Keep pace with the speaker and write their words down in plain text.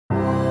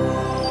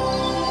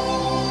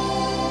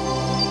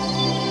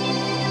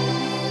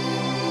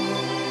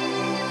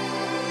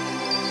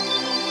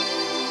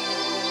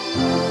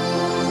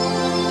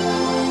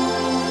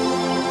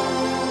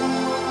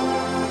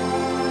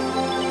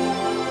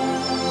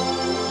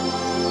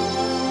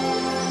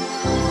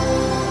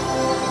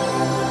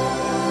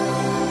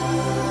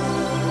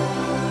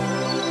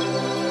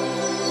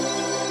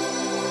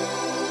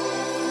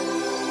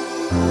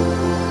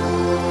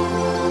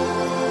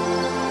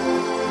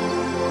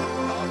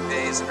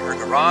is in her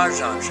garage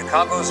on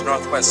Chicago's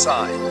Northwest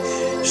Side.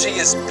 She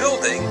is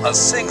building a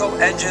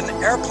single-engine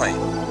airplane.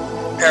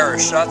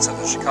 Paris Schutz of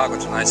the Chicago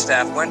Tonight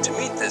staff went to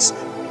meet this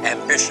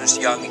ambitious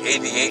young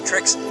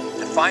aviatrix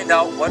to find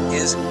out what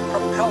is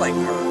propelling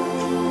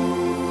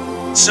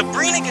her.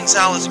 Sabrina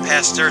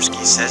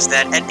Pasterski says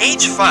that at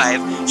age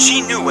 5,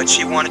 she knew what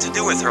she wanted to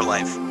do with her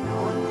life.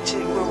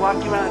 We're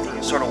walking around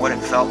the Sort of what it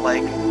felt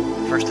like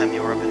the first time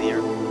you were up in the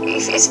air.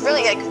 It's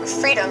really like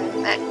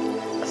freedom, that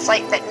a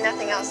flight that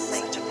nothing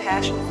else. such a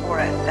passion for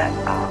it that.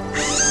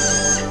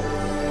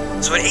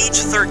 So at age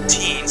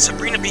 13,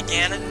 Sabrina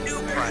began a new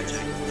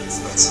project. It's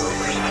not so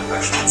much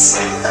I should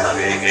say. I'm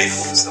very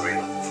grateful to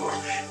Sabrina for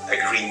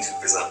agreeing to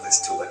present these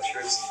 2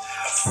 lectures.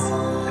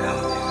 And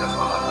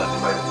therefore I'm not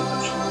invited to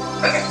lecture.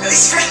 Okay,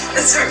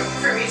 that's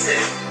for me to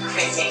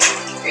maintain.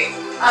 Great.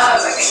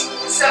 Okay,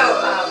 so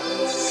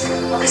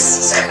we'll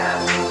just start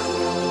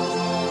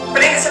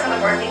putting this up on the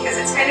board because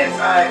it's kind of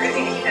a good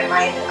thing to keep in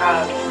mind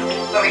when we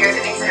go through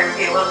things that are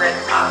maybe a little bit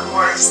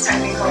more just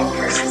technical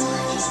versus more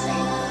interesting.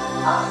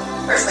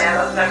 Personally, I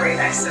love memory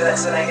effects, so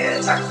that's what I get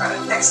to talk about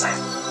next time.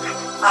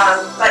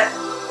 But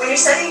when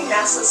you're studying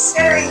massless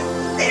scattering,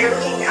 and you're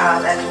looking at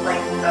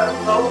like the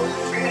low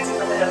frequency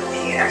limit of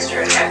the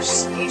extra attached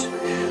speed.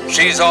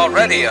 She's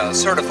already a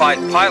certified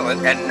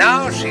pilot, and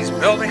now she's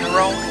building her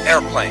own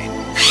airplane.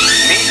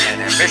 Meet an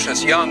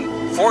ambitious young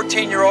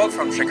 14-year-old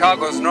from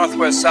Chicago's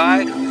Northwest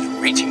Side who's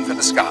reaching for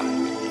the sky.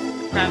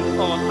 Stands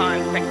for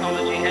Science,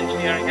 Technology,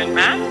 Engineering, and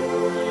Math.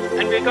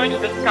 And we're going to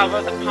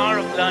discover the power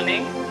of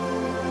learning,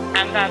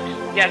 and that,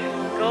 yes,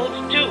 girls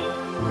too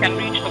can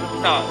reach for the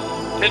stars,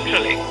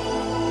 literally.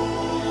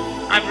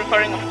 I'm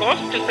referring, of course,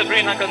 to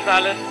Sabrina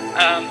Pasterski.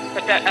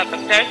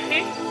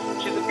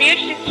 She's a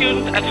PhD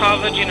student at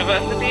Harvard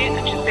University,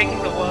 and she's taking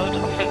the world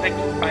of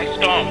physics by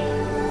storm.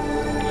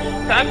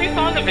 So as you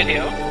saw in the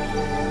video,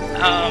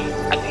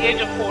 at the age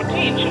of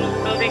 14, she was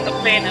building a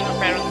plane in her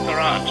parents'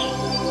 garage.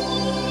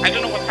 I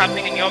don't know what's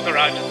happening in your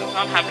garages. It's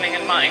not happening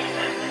in mine.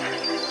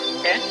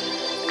 Okay?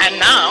 And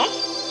now,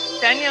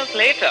 10 years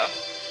later,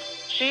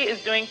 she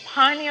is doing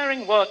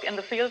pioneering work in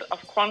the field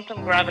of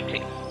quantum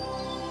gravity.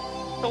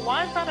 So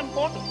why is that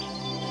important?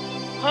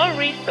 Her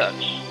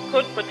research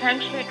could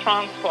potentially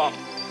transform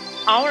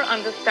our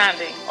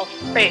understanding of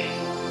space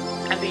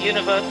and the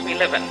universe we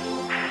live in.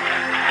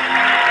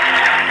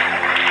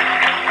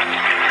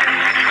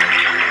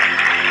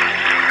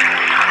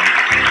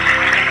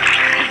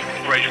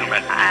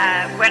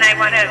 When I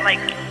want to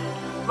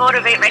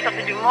motivate myself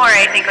to do more,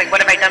 I think what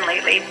have I done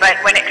lately? But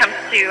when it comes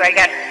to, I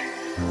guess,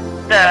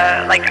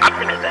 the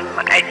optimism,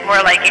 it's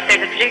more like if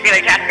there's a particular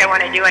task I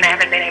want to do and I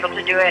haven't been able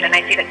to do it, and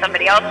I see that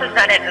somebody else has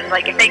done it, it's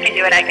if they can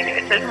do it, I can do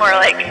it. So it's more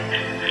like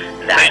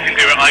that. They can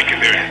do it, I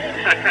can do it.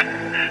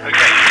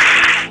 Okay.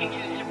 Talking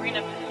to Sabrina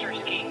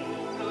Pasterski,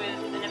 who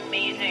is an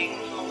amazing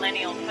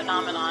millennial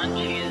phenomenon.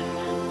 She is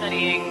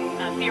studying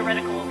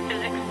theoretical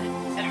physics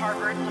at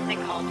Harvard, something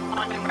called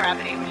quantum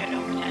gravity, which I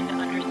don't pretend to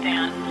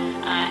understand.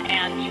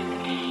 And she's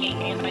hating,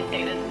 if I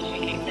say this,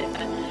 she hates it,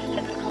 but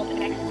has been called the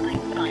next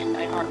Einstein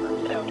by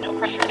Harvard, so no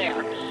pressure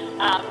there.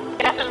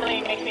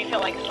 Definitely makes me feel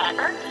like a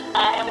slacker.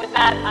 And with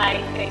that,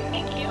 I say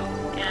thank you,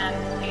 and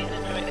please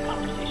enjoy the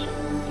conversation.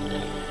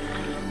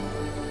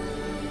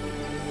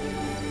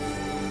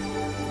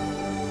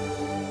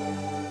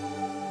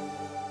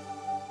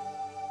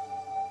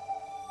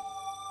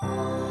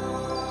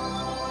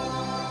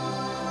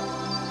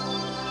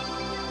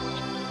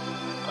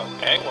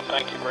 Okay, well,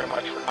 thank you very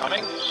much for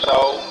coming.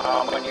 So,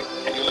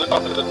 can you live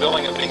up to the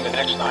billing of being the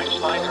next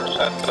Einstein, or is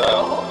that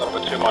a little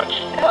bit too much?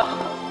 No.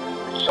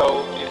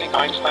 So, do you think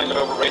Einstein's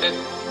overrated?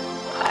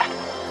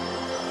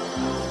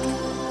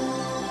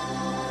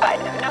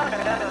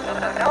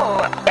 No.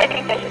 I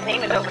think that his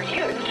name is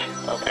overused.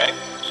 Okay,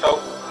 so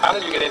how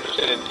did you get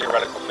interested in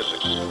theoretical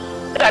physics?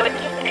 So I was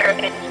interested in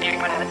aerospace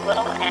engineering when I was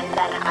little, and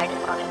then I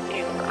just wanted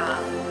to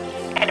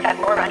kind of have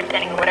more of an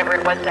understanding of whatever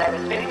it was that I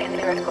was doing, and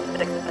theoretical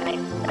physics is a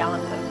nice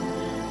balance of.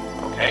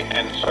 Okay,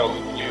 and so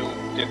you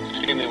did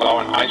extremely well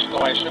in high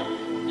school, I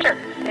assume? Sure.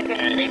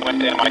 And you went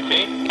to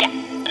MIT? Yeah.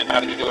 And how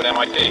did you do at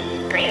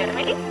MIT? Great at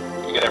MIT.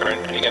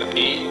 Did you get a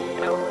B?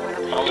 No.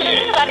 Only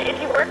A.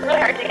 If you work really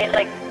hard to get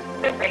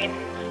good grades,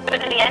 but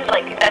in the end,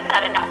 that's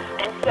not enough.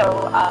 And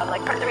so,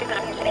 part of the reason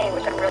I'm here today,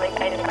 which I'm really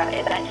excited about,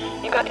 is that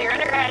you go through your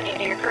undergrad, you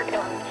do your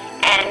curriculum,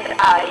 and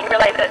you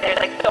realize that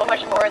there's so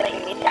much more that you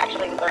need to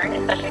actually learn,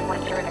 especially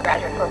once you're in a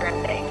graduate program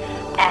today.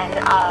 And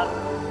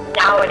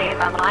nowadays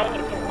online,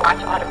 you can watch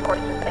a lot of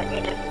courses that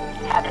you just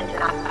happen to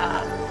not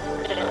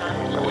sit in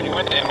on. So when you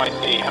went to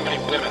MIT, how many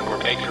women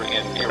were majoring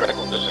in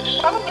theoretical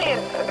physics? Probably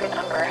a good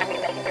number. I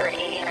mean, I think there were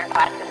 80 in our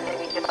class, and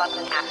maybe just less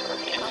than half were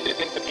female. Do you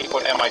think the people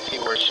at MIT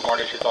were as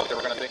smart as you thought they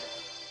were going to be?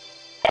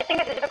 I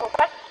think it's a difficult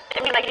question.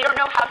 I mean, you don't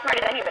know how smart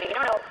is anybody. You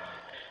don't know,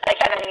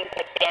 have any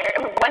standard.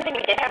 I mean, one thing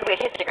we did have, we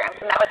had histograms,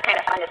 and that was kind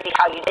of fun to see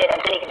how you did on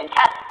any given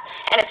test.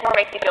 And it more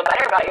makes you feel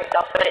better about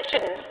yourself, but it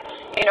shouldn't.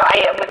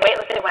 I was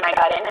waitlisted when I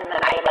got in, and then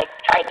I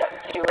tried to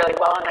do really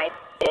well, and I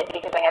did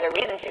because I had a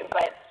reason to.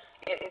 But